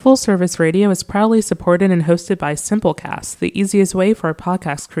Full Service Radio is proudly supported and hosted by Simplecast, the easiest way for a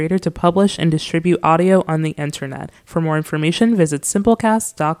podcast creator to publish and distribute audio on the internet. For more information, visit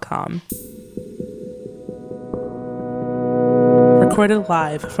simplecast.com. Recorded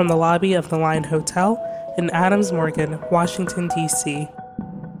live from the lobby of the Line Hotel in Adams Morgan, Washington, D.C.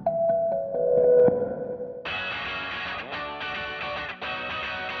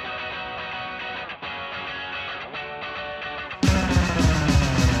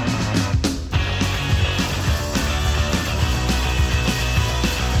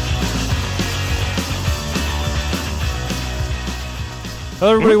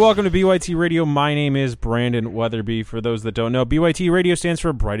 Hello, everybody. Welcome to BYT Radio. My name is Brandon Weatherby. For those that don't know, BYT Radio stands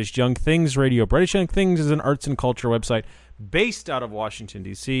for Brightest Young Things Radio. Brightest Young Things is an arts and culture website based out of Washington,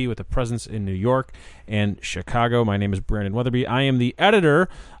 D.C., with a presence in New York and Chicago. My name is Brandon Weatherby. I am the editor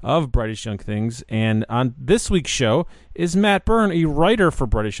of Brightest Young Things, and on this week's show is Matt Byrne, a writer for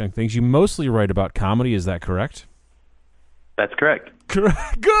Brightest Young Things. You mostly write about comedy, is that correct? That's correct.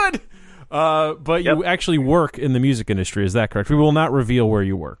 Good! But you actually work in the music industry, is that correct? We will not reveal where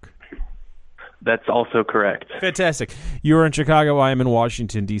you work. That's also correct. Fantastic. You are in Chicago, I am in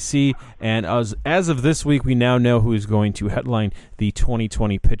Washington, D.C., and as of this week, we now know who is going to headline the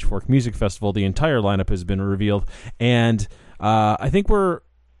 2020 Pitchfork Music Festival. The entire lineup has been revealed, and I think we're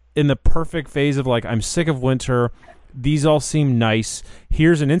in the perfect phase of, like, I'm sick of winter. These all seem nice.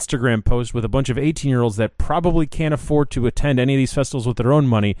 Here's an Instagram post with a bunch of 18-year-olds that probably can't afford to attend any of these festivals with their own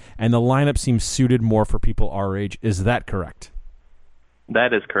money, and the lineup seems suited more for people our age. Is that correct?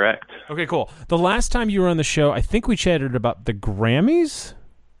 That is correct. Okay, cool. The last time you were on the show, I think we chatted about the Grammys?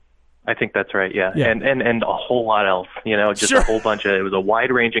 I think that's right, yeah. And a whole lot else, just a whole bunch of, it was a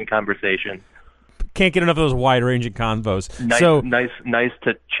wide-ranging conversation. Can't get enough of those wide-ranging convos. Nice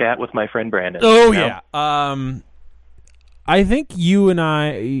to chat with my friend Brandon. Oh, yeah. I think you and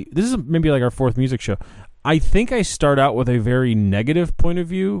I, this is maybe like our fourth music show. I think I start out with a very negative point of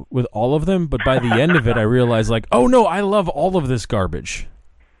view with all of them, but by the end of it, I realize, like, oh no, I love all of this garbage.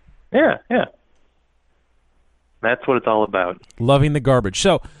 Yeah. That's what it's all about. Loving the garbage.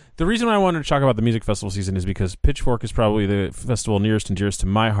 So the reason I wanted to talk about the music festival season is because Pitchfork is probably the festival nearest and dearest to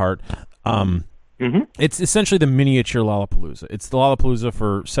my heart. It's essentially the miniature Lollapalooza. It's the Lollapalooza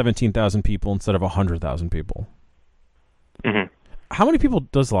for 17,000 people instead of 100,000 people. Mm-hmm. How many people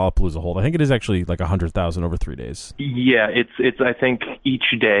does Lollapalooza hold? I think it is actually like 100,000 over 3 days. Yeah, it's. I think each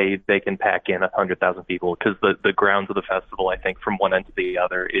day they can pack in 100,000 people because the grounds of the festival, I think, from one end to the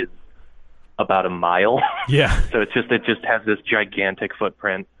other is about a mile. Yeah. So it just has this gigantic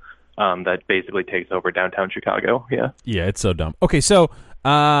footprint that basically takes over downtown Chicago. Yeah. Yeah, it's so dumb. Okay, so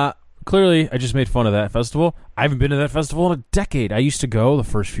clearly, I just made fun of that festival. I haven't been to that festival in a decade. I used to go the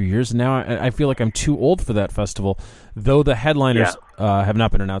first few years, and now I feel like I'm too old for that festival, though the headliners have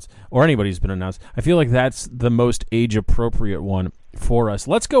not been announced, or anybody's been announced. I feel like that's the most age-appropriate one for us.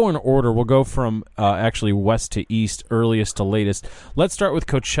 Let's go in order. We'll go from actually west to east, earliest to latest. Let's start with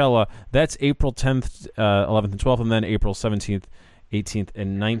Coachella. That's April 10th, 11th, and 12th, and then April 17th, 18th,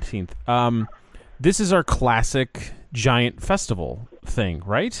 and 19th. This is our classic giant festival thing,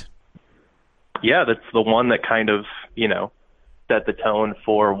 right? Yeah, that's the one that kind of, set the tone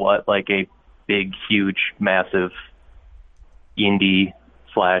for what like a big, huge, massive indie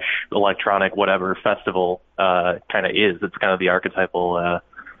 / electronic whatever festival kind of is. It's kind of the archetypal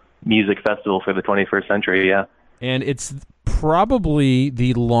music festival for the 21st century, yeah. And it's probably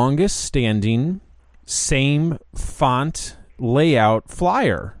the longest standing, same font layout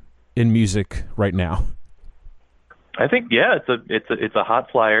flyer in music right now. I think it's a hot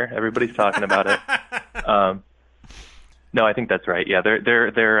flyer. Everybody's talking about it. No, I think that's right. Yeah,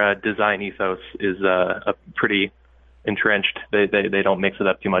 their design ethos is a pretty entrenched. They don't mix it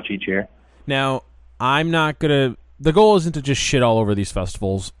up too much each year. Now, I'm not gonna. The goal isn't to just shit all over these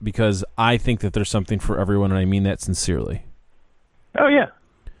festivals because I think that there's something for everyone, and I mean that sincerely. Oh yeah.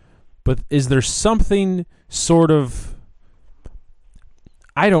 But is there something sort of,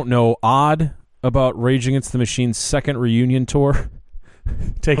 I don't know, odd about Rage Against the Machine's second reunion tour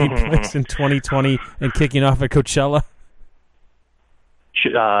taking place in 2020 and kicking off at Coachella?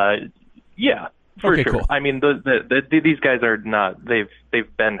 Yeah, for okay, sure. Cool. I mean, these guys are not. They've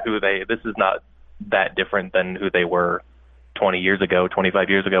been who they. This is not that different than who they were 20 years ago, 25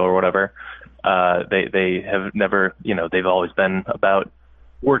 years ago, or whatever. They have never. They've always been about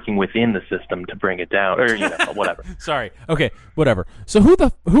working within the system to bring it down, or whatever. Sorry. Okay, whatever. So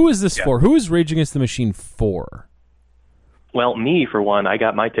who is this for? Who is Rage Against the Machine for? Well, me for one, I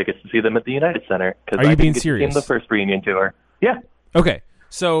got my tickets to see them at the United Center because Are you I being didn't serious? get to see them the first reunion tour. Yeah. Okay.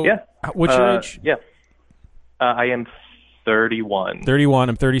 So what's your age? Yeah. I am 31. 31.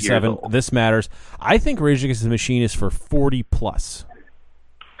 I'm 37. Years old. This matters. I think Rage Against the Machine is for 40 plus.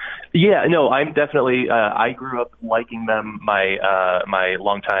 Yeah, no, I'm definitely. I grew up liking them. My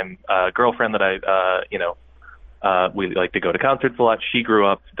longtime girlfriend that we like to go to concerts a lot. She grew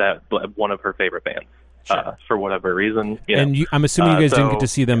up that one of her favorite bands. Sure. For whatever reason. And I'm assuming you guys didn't get to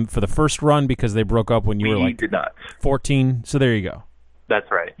see them for the first run because they broke up when you were like did not. 14. So there you go. That's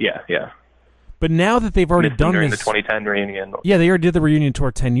right. Yeah. But now that they've already done during this, the 2010 reunion. yeah, they already did the reunion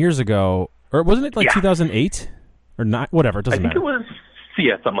tour 10 years ago, or wasn't it like 2008 or not? Whatever, it doesn't matter. I think it was,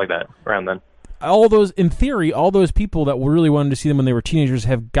 something like that around then. All those, in theory, all those people that really wanted to see them when they were teenagers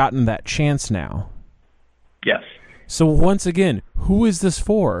have gotten that chance now. Yes. So once again, who is this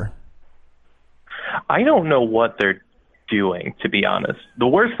for? I don't know what they're doing, to be honest. The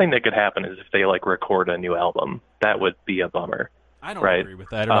worst thing that could happen is if they record a new album. That would be a bummer. I don't agree with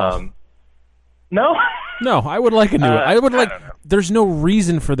that at all. No? No, I would like a new. I would like. I don't know. There's no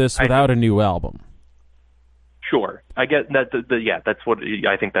reason for this without a new album. Sure, I get that. That's what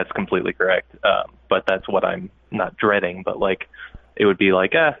I think. That's completely correct. But that's what I'm not dreading. But it would be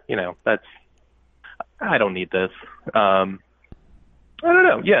that's. I don't need this. I don't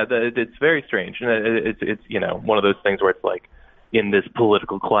know. Yeah, it's very strange, and it's one of those things where it's in this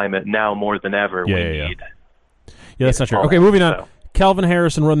political climate now more than ever we need. Yeah, that's not true. Okay, moving on. Calvin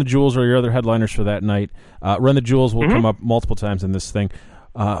Harris and Run the Jewels are your other headliners for that night. Run the Jewels will come up multiple times in this thing.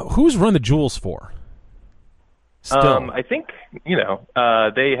 Who's Run the Jewels for? Still. I think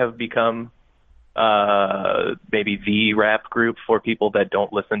they have become maybe the rap group for people that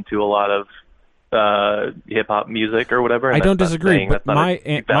don't listen to a lot of hip hop music or whatever. I don't disagree, but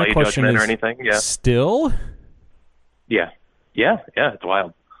my question is or anything. Yeah. Still? Yeah, it's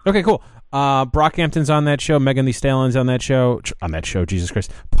wild. Okay, cool. Brockhampton's on that show. Megan Thee Stallion's on that show. Jesus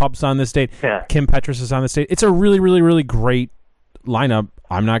Christ. Pup's on this date. Yeah. Kim Petras is on this date. It's a really, really, really great lineup.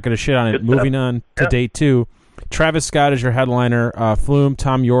 I'm not going to shit on it. Good Moving stuff. on to day 2. Travis Scott is your headliner. Flume,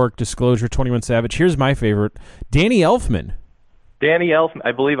 Tom York, Disclosure, 21 Savage. Here's my favorite. Danny Elfman. Danny Elfman,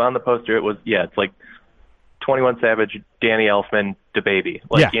 I believe on the poster it was, it's 21 Savage, Danny Elfman, DaBaby.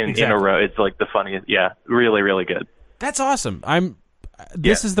 In a row. It's the funniest. Yeah, really, really good. That's awesome.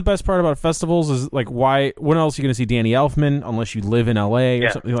 This is the best part about festivals is why, when else are you going to see Danny Elfman unless you live in LA or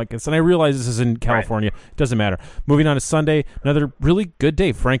something like this? And I realize this is in California. Right. It doesn't matter. Moving on to Sunday, another really good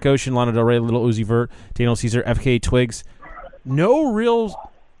day. Frank Ocean, Lana Del Rey, Little Uzi Vert, Daniel Caesar, FKA Twigs. No real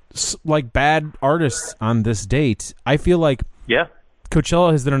bad artists on this date. I feel like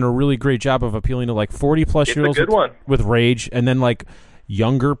Coachella has done a really great job of appealing to 40-plus year olds with Rage, and then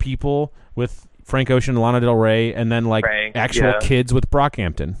younger people with Frank Ocean, Lana Del Rey, and then actual kids with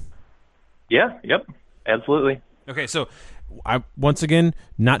Brockhampton. Yeah, yep, absolutely. Okay, so I once again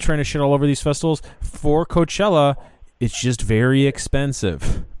not trying to shit all over these festivals. For Coachella, it's just very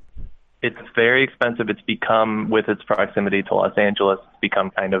expensive. It's very expensive. It's become, with its proximity to Los Angeles, it's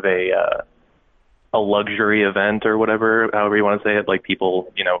become kind of a luxury event or whatever, however you want to say it.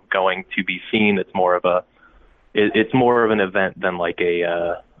 People, going to be seen. It's more of an event than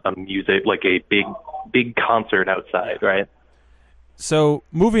a music, a big concert outside, right? So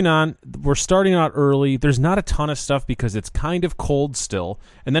moving on, we're starting out early. There's not a ton of stuff because it's kind of cold still,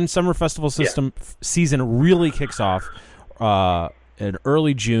 and then summer festival season really kicks off in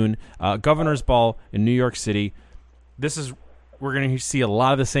early June. Governor's Ball in New York City. We're going to see a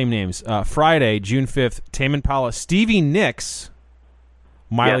lot of the same names. Friday, June 5th, Tame Impala, Stevie Nicks,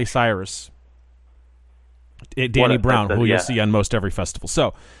 Miley Cyrus, Danny Brown, who you'll see on most every festival.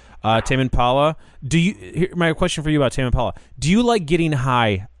 So, Tame Impala. My question for you about Tame Impala: do you like getting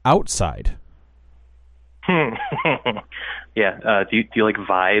high outside? Yeah. Do you like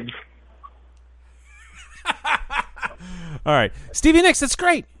vibes? All right, Stevie Nicks. That's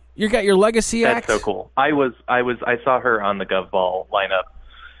great. You got your legacy act. That's so cool. I saw her on the Gov Ball lineup,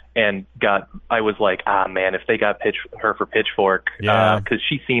 and I was like, man, if they got her for Pitchfork, because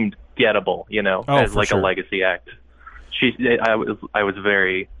she seemed gettable, as a legacy act. I was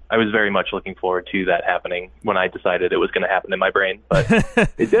very much looking forward to that happening when I decided it was going to happen in my brain, but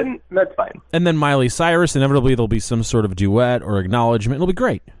it didn't. That's fine. And then Miley Cyrus, inevitably there'll be some sort of duet or acknowledgement. It'll be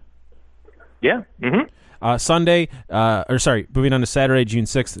great. Yeah. Mm-hmm. Moving on to Saturday, June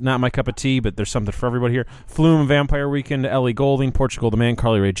 6th. Not my cup of tea, but there's something for everybody here. Flume, Vampire Weekend, Ellie Goulding, Portugal the Man,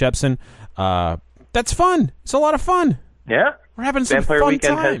 Carly Rae Jepsen. That's fun. It's a lot of fun. Yeah. We're having some Vampire fun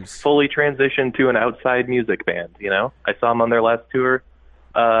Weekend times. has fully transitioned to an outside music band, I saw them on their last tour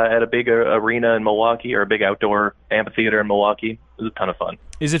at a big arena in Milwaukee, or a big outdoor amphitheater in Milwaukee. It was a ton of fun.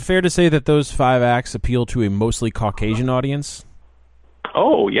 Is it fair to say that those 5 acts appeal to a mostly Caucasian audience?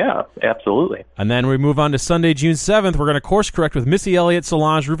 Oh, yeah, absolutely. And then we move on to Sunday, June 7th. We're going to course correct with Missy Elliott,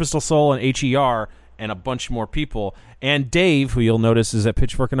 Solange, Rufus Del Sol, and HER, and a bunch more people. And Dave, who you'll notice is at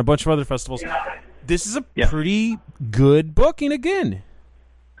Pitchfork and a bunch of other festivals. This is a pretty good booking again.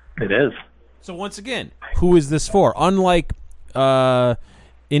 It is. So once again, who is this for? Unlike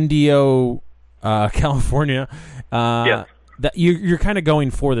Indio, California, that you're kind of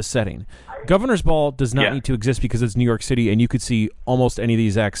going for the setting. Governor's Ball does not need to exist because it's New York City, and you could see almost any of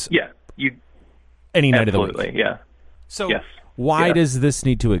these acts any night of the week. Absolutely, yeah. So why does this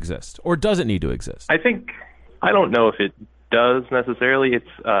need to exist? Or does it need to exist? I don't know if it does necessarily. It's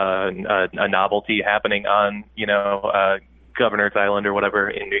a novelty happening on, Governor's Island or whatever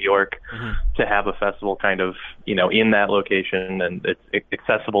in New York to have a festival kind of, in that location, and it's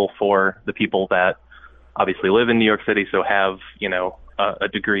accessible for the people that obviously live in New York City, so have, a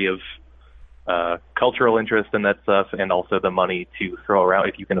degree of cultural interest in that stuff, and also the money to throw around.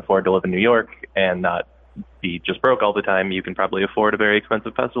 If you can afford to live in New York and not be just broke all the time, you can probably afford a very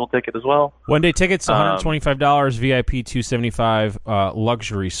expensive festival ticket as well. One-day tickets, $125, VIP $275,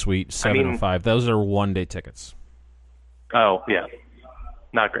 luxury suite $705. Those are one-day tickets. Oh, yeah.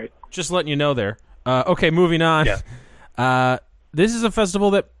 Not great. Just letting you know there. Okay, moving on. Yeah. This is a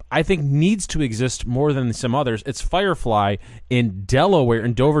festival that I think needs to exist more than some others. It's Firefly in Delaware,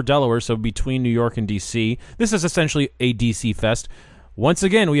 in Dover, Delaware, so between New York and D.C. This is essentially a D.C. fest. Once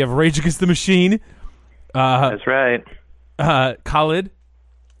again, we have Rage Against the Machine. That's right. Khalid.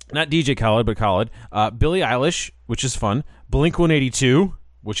 Not DJ Khaled, but Khalid. Billie Eilish, which is fun. Blink-182,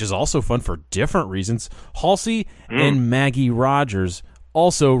 which is also fun for different reasons. Halsey and Maggie Rogers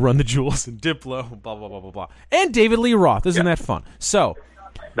also Run the Jewels and Diplo, blah, blah, blah, blah, blah. And David Lee Roth. Isn't that fun? So,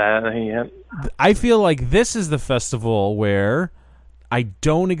 I feel like this is the festival where I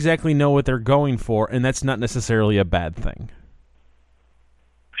don't exactly know what they're going for, and that's not necessarily a bad thing.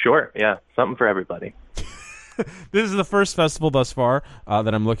 Sure, yeah. Something for everybody. This is the first festival thus far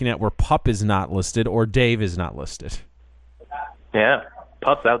that I'm looking at where Pup is not listed or Dave is not listed. Yeah,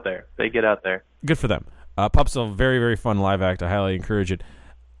 Pup's out there. They get out there. Good for them. Pup's a very, very fun live act. I highly encourage it.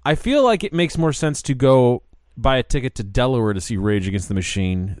 I feel like it makes more sense to go buy a ticket to Delaware to see Rage Against the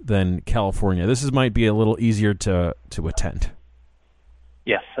Machine than California. This might be a little easier to attend.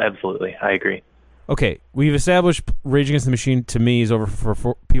 Yes, absolutely. I agree. Okay, we've established Rage Against the Machine to me is over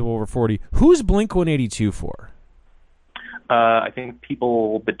for people over 40. Who's Blink-182 for? I think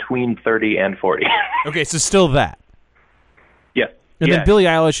people between 30 and 40. Okay, so still that. Yeah. And then Billie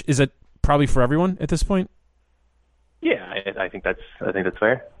Eilish, is it probably for everyone at this point? Yeah, I think that's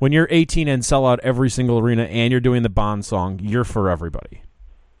fair. When you're 18 and sell out every single arena and you're doing the Bond song, you're for everybody.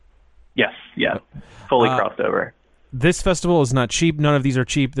 Yes, yeah. Fully crossed over. This festival is not cheap. None of these are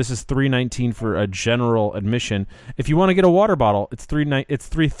cheap. This is $3.19 for a general admission. If you want to get a water bottle, it's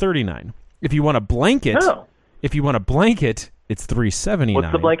 $3.39. If you want a blanket, it's $3.79.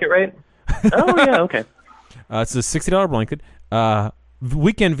 What's the blanket rate? Oh yeah, okay. It's a $60 blanket.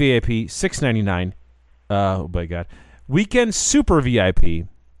 Weekend VIP $6.99. Oh my God. Weekend Super VIP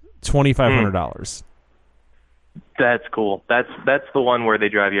 $2,500. That's cool. That's the one where they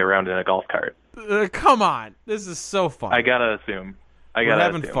drive you around in a golf cart. Come on, this is so fun. I gotta assume. We're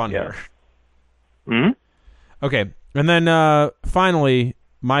having fun here. Hmm. Okay, and then finally,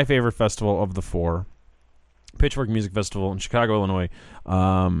 my favorite festival of the four, Pitchfork Music Festival in Chicago, Illinois.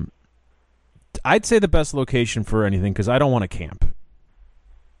 I'd say the best location for anything because I don't want to camp.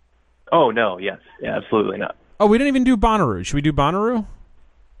 Oh no! Yes, yeah, absolutely not. Oh, we didn't even do Bonnaroo. Should we do Bonnaroo?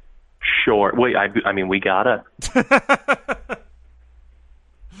 Sure. Wait, I mean, we gotta.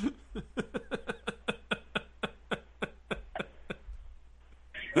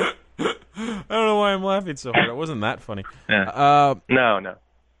 I don't know why I'm laughing so hard. It wasn't that funny. Yeah. No.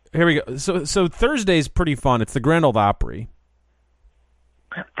 Here we go. So Thursday's pretty fun. It's the Grand Ole Opry.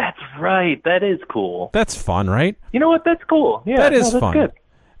 That's right. That is cool. That's fun, right? You know what? That's cool. Yeah, that is that's fun. Good.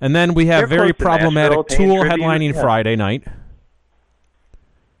 And then we have They're very close to problematic Nashville, Tool paying headlining tribute. Friday night.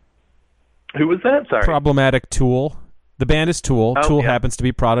 Who was that? Sorry. Problematic Tool. The band is Tool. Oh, Tool yeah. happens to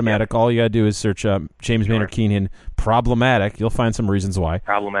be problematic. Yeah. All you got to do is search James Maynard Keenan Problematic. You'll find some reasons why.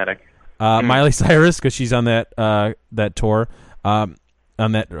 Problematic. Miley Cyrus, because she's on that tour, on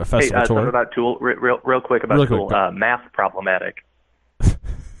that festival tour. Something about Tool, real quick about Tool. Math Problematic.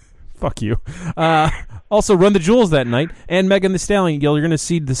 Fuck you. Also, Run the Jewels that night, and Megan Thee Stallion. You're going to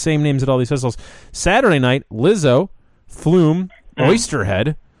see the same names at all these festivals. Saturday night, Lizzo, Flume,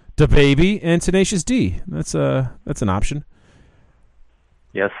 Oysterhead, DaBaby, and Tenacious D. That's an option.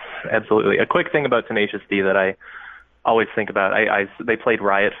 Yes, absolutely. A quick thing about Tenacious D that I always think about. They played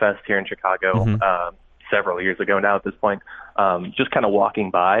Riot Fest here in Chicago several years ago now at this point. Just kind of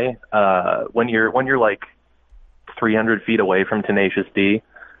walking by, when you're like 300 feet away from Tenacious D,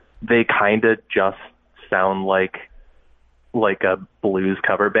 they kind of just sound like a blues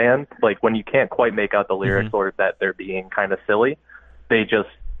cover band. Like when you can't quite make out the lyrics or that they're being kind of silly, they just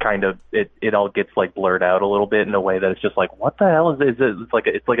kind of it all gets like blurred out a little bit in a way that it's just like, what the hell is it?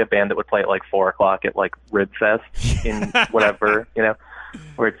 It's like a band that would play at like 4:00 at like Ribfest in whatever,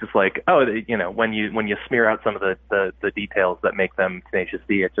 where it's just like, oh, when you smear out some of the details that make them Tenacious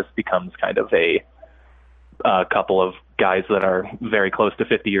D, it just becomes kind of a couple of guys that are very close to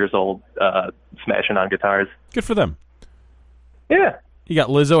 50 years old smashing on guitars. Good for them. Yeah. You got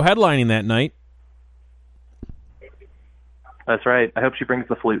Lizzo headlining that night. That's right. I hope she brings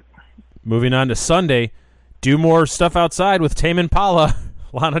the flute. Moving on to Sunday, do more stuff outside with Tame Impala,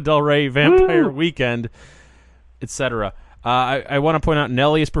 Lana Del Rey, Vampire Weekend, etc. I want to point out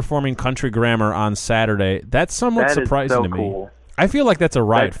Nelly is performing Country Grammar on Saturday. That's somewhat surprising to me. Cool. I feel like that's a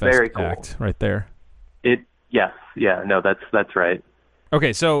Riot That's Fest very cool. act right there. Yes. Yeah, no, that's right.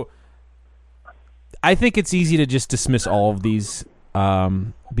 Okay, so I think it's easy to just dismiss all of these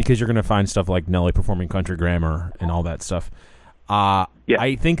because you're going to find stuff like Nelly performing Country Grammar and all that stuff.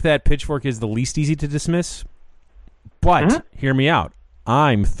 I think that Pitchfork is the least easy to dismiss, but hear me out.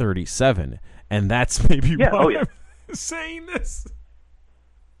 I'm 37, and that's maybe why I'm saying this.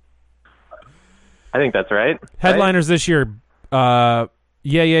 I think that's right. Headliners this year,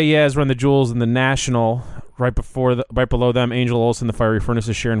 Yeah's Run the Jewels and the National. Right below them, Angel Olsen, The Fiery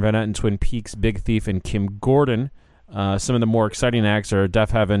Furnaces, Sharon Van Etten, Twin Peaks, Big Thief, and Kim Gordon. Some of the more exciting acts are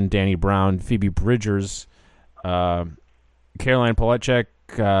Deaf Heaven, Danny Brown, Phoebe Bridgers, Caroline Polachek,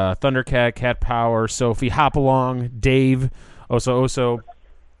 Thundercat, Cat Power, Sophie, Hopalong, Dave, Oso.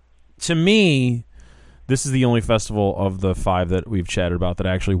 To me, this is the only festival of the 5 that we've chatted about that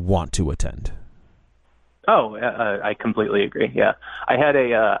I actually want to attend. Oh, I completely agree. Yeah, I had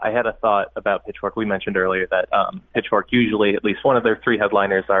a thought about Pitchfork. We mentioned earlier that Pitchfork usually, at least one of their 3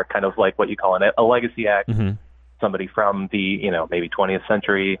 headliners, are kind of like what you call a legacy act, somebody from the maybe 20th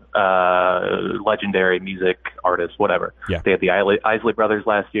century, legendary music artist, whatever. Yeah. They had the Isley Brothers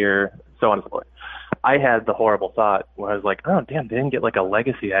last year, so on and so forth. I had the horrible thought where I was like, oh, damn, they didn't get like a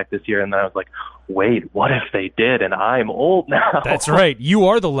legacy act this year. And then I was like, wait, what if they did? And I'm old now. That's right. You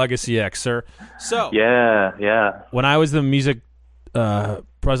are the legacy act, sir. So yeah. When I was the music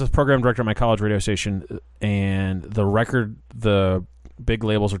program director at my college radio station, and the record the big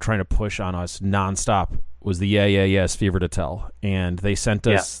labels were trying to push on us nonstop was the Yes Fever to Tell. And they sent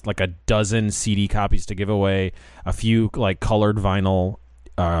us like a dozen CD copies to give away, a few like colored vinyl,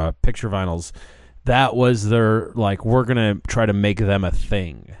 picture vinyls. That was their, like, we're going to try to make them a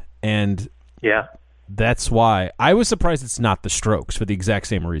thing. And that's why. I was surprised it's not the Strokes for the exact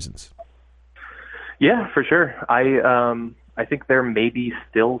same reasons. Yeah, for sure. I think they're maybe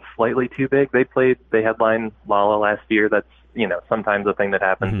still slightly too big. They headlined Lala last year. That's, sometimes the thing that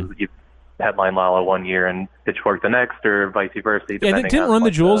happens is you headline Lala one year and Pitchfork the next, or vice versa. Yeah, didn't Run the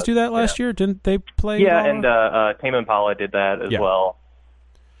Jewels do that last year? Didn't they play Yeah, Lala? and Tame Impala did that as well.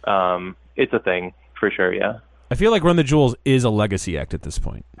 It's a thing, for sure, yeah. I feel like Run the Jewels is a legacy act at this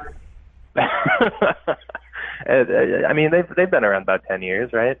point. I mean, they've been around about 10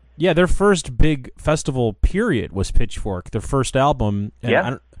 years, right? Yeah, their first big festival period was Pitchfork, their first album.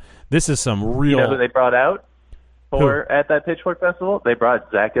 And this is some real... You know who they brought out at that Pitchfork festival? They brought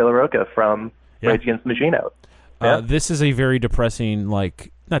Zach De La Rocca from Rage Against the Machine out. Yeah. This is a very depressing,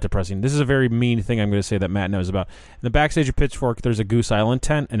 not depressing, this is a very mean thing I'm going to say that Matt knows about. In the backstage of Pitchfork, there's a Goose Island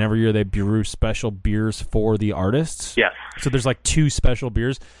tent, and every year they brew special beers for the artists. Yes. So there's like 2 special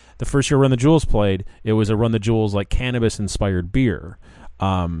beers. The first year Run the Jewels played, it was a Run the Jewels like cannabis-inspired beer.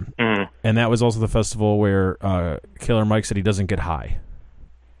 And that was also the festival where Killer Mike said he doesn't get high.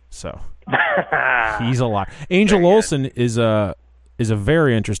 So he's a lot. Angel Olsen is a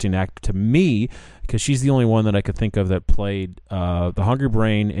very interesting act to me because she's the only one that I could think of that played the Hungry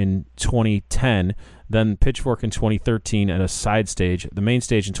Brain in 2010, then Pitchfork in 2013 at a side stage, the main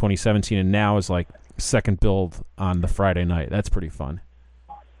stage in 2017, and now is like second build on the Friday night. That's pretty fun.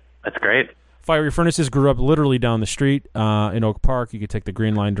 That's great. Fiery Furnaces grew up literally down the street in Oak Park. You could take the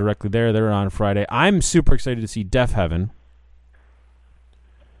Green Line directly there. They're on Friday. I'm super excited to see Deaf Heaven,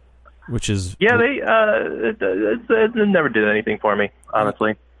 which is... Yeah, it never did anything for me,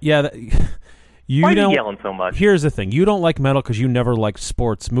 honestly. Yeah, why are you yelling so much? Here's the thing. You don't like metal because you never liked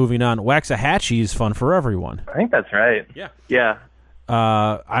sports. Moving on. Waxahachie is fun for everyone. I think that's right. Yeah.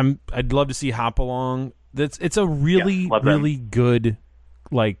 I'd love to see Hopalong. It's a really good,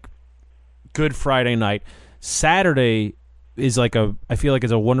 good Friday night. Saturday, is like I feel like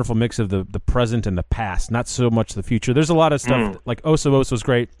it's a wonderful mix of the present and the past, not so much the future. There's a lot of stuff like Oso Oso's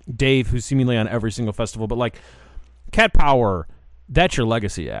great, Dave, who's seemingly on every single festival, but like Cat Power, that's your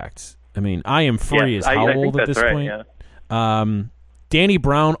legacy act. I mean, I Am Free is how old at this point? Yeah. Danny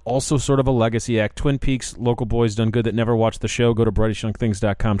Brown, also sort of a legacy act. Twin Peaks, Local Boys Done Good that never watched the show. Go to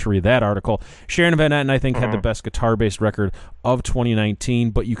BrightestYoungThings.com to read that article. Sharon Van Etten, I think, had the best guitar-based record of 2019,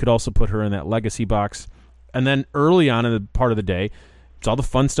 but you could also put her in that legacy box. And then early on in the part of the day, it's all the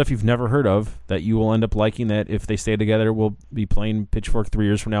fun stuff you've never heard of that you will end up liking, that if they stay together will be playing Pitchfork 3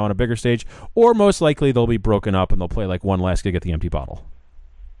 years from now on a bigger stage, or most likely they'll be broken up and they'll play like one last gig at the Empty Bottle.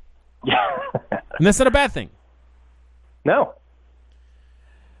 Yeah. And that's not a bad thing. No.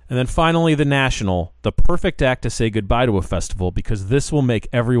 And then finally, the National, the perfect act to say goodbye to a festival, because this will make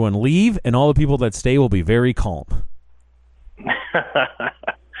everyone leave, and all the people that stay will be very calm.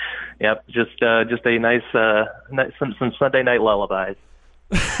 Yep, just a nice some Sunday night lullabies.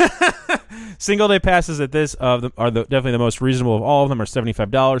 Single day passes at this are definitely the most reasonable of all of them. Are $75.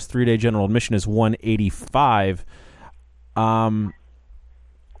 3-day general admission is $185.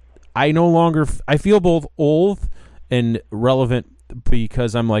 I feel both old and relevant,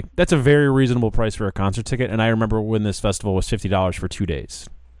 because I'm like, that's a very reasonable price for a concert ticket, and I remember when this festival was $50 for 2 days.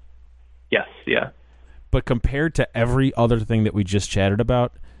 Yes, yeah. But compared to every other thing that we just chatted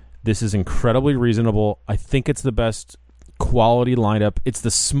about, this is incredibly reasonable. I think it's the best quality lineup. It's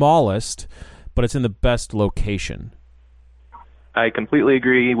the smallest, but it's in the best location. I completely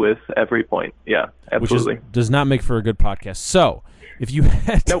agree with every point. Yeah, absolutely. Which does not make for a good podcast. So, if you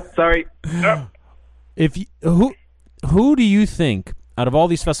had... Nope, sorry. Nope. Who do you think, out of all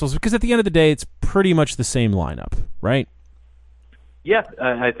these festivals, because at the end of the day, it's pretty much the same lineup, right? Yeah,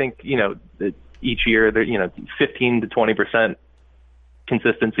 I think, each year, 15 to 20%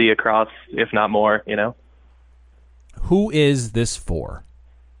 consistency across, if not more, Who is this for?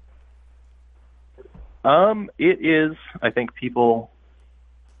 It is, I think, people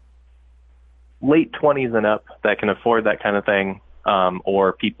late 20s and up that can afford that kind of thing.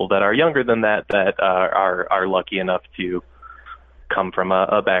 Or people that are younger than that are lucky enough to come from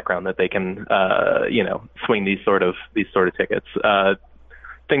a background that they can swing these sort of tickets.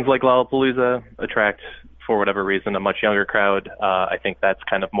 Things like Lollapalooza attract, for whatever reason, a much younger crowd. I think that's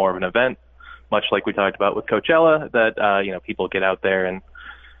kind of more of an event, much like we talked about with Coachella, that people get out there and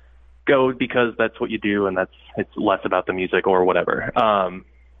go because that's what you do, and it's less about the music or whatever.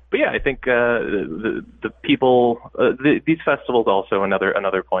 But yeah, I think the people, these festivals also,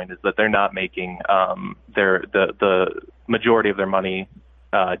 another point is that they're not making the majority of their money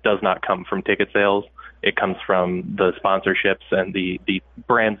does not come from ticket sales. It comes from the sponsorships and the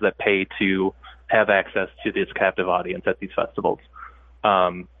brands that pay to have access to this captive audience at these festivals.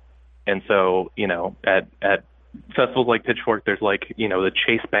 And so, at festivals like Pitchfork, there's the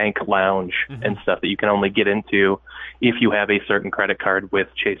Chase Bank Lounge and stuff that you can only get into if you have a certain credit card with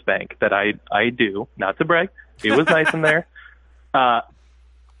Chase Bank, that I do, not to brag. It was nice in there. So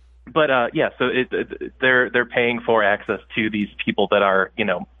they're paying for access to these people that are,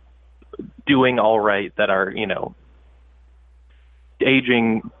 doing all right, that are,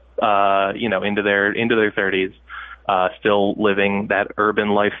 aging, into their 30s, still living that urban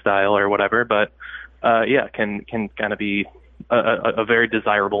lifestyle or whatever, but can kind of be a very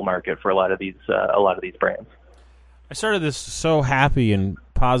desirable market for a lot of these brands. I started this so happy and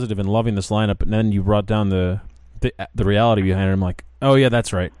positive and loving this lineup, and then you brought down the reality behind it. I'm like, oh yeah,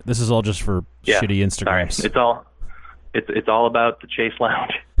 that's right. This is all just for shitty Instagrams. Sorry. It's all about the Chase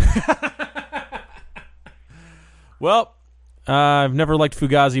Lounge. Well, I've never liked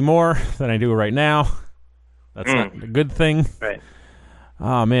Fugazi more than I do right now. That's not a good thing. Right.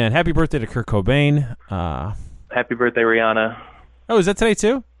 Oh, man. Happy birthday to Kurt Cobain. Happy birthday, Rihanna. Oh, is that today,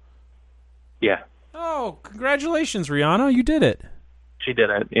 too? Yeah. Oh, congratulations, Rihanna. You did it. She did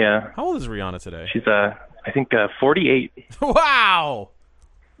it, yeah. How old is Rihanna today? She's, I think, 48. Wow.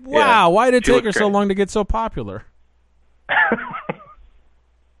 Yeah, why did it take her so long to get so popular?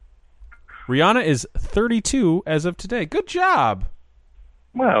 Rihanna is 32 as of today. Good job.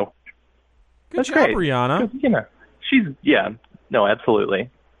 Wow. Good job, great. Rihanna. She's, no, absolutely.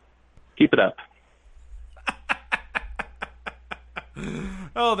 Keep it up.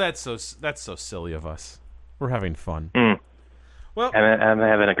 Oh, that's so silly of us. We're having fun. Well, I'm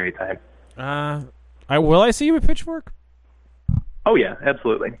having a great time. Will I see you at Pitchfork? Oh yeah,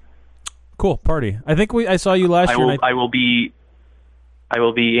 absolutely. Cool party. I think I saw you last year. I will be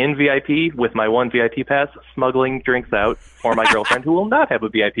in VIP with my one VIP pass, smuggling drinks out for my girlfriend who will not have a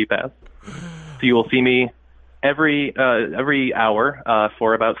VIP pass. So you will see me every hour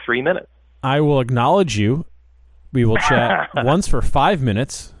for about 3 minutes. I will acknowledge you We will chat once for 5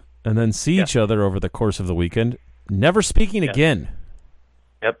 minutes and then see each other over the course of the weekend, never speaking again.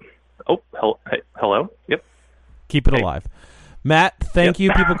 Yep. Oh, hello? Yep. Keep it alive. Matt, thank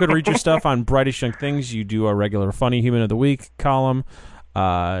you. People could read your stuff on Brightish Young Things. You do a regular Funny Human of the Week column.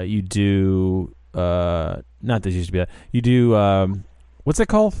 You do, not this used to be that. You do, what's it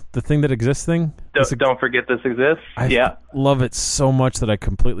called? The Thing That Exists thing? Don't Forget This Exists? I love it so much that I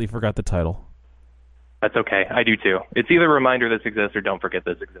completely forgot the title. That's okay. I do too. It's either Reminder This Exists or Don't Forget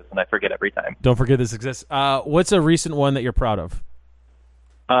This Exists, and I forget every time. Don't Forget This Exists. What's a recent one that you're proud of?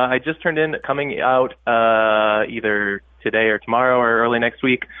 I just turned in, coming out either today or tomorrow or early next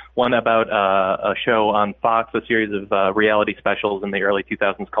week, one about a show on Fox, a series of reality specials in the early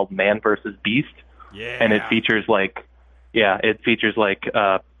 2000s called Man vs. Beast. Yeah. And it features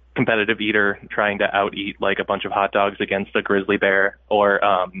competitive eater trying to out-eat like a bunch of hot dogs against a grizzly bear, or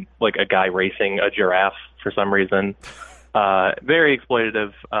like a guy racing a giraffe for some reason. Very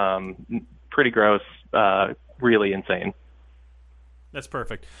exploitative, pretty gross, really insane. That's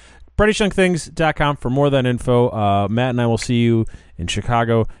perfect. BritishYoungThings.com for more of that info. Matt and I will see you in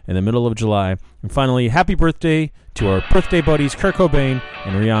Chicago in the middle of July. And finally, happy birthday to our birthday buddies, Kurt Cobain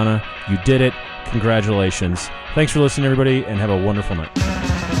and Rihanna. You did it. Congratulations. Thanks for listening, everybody, and have a wonderful night.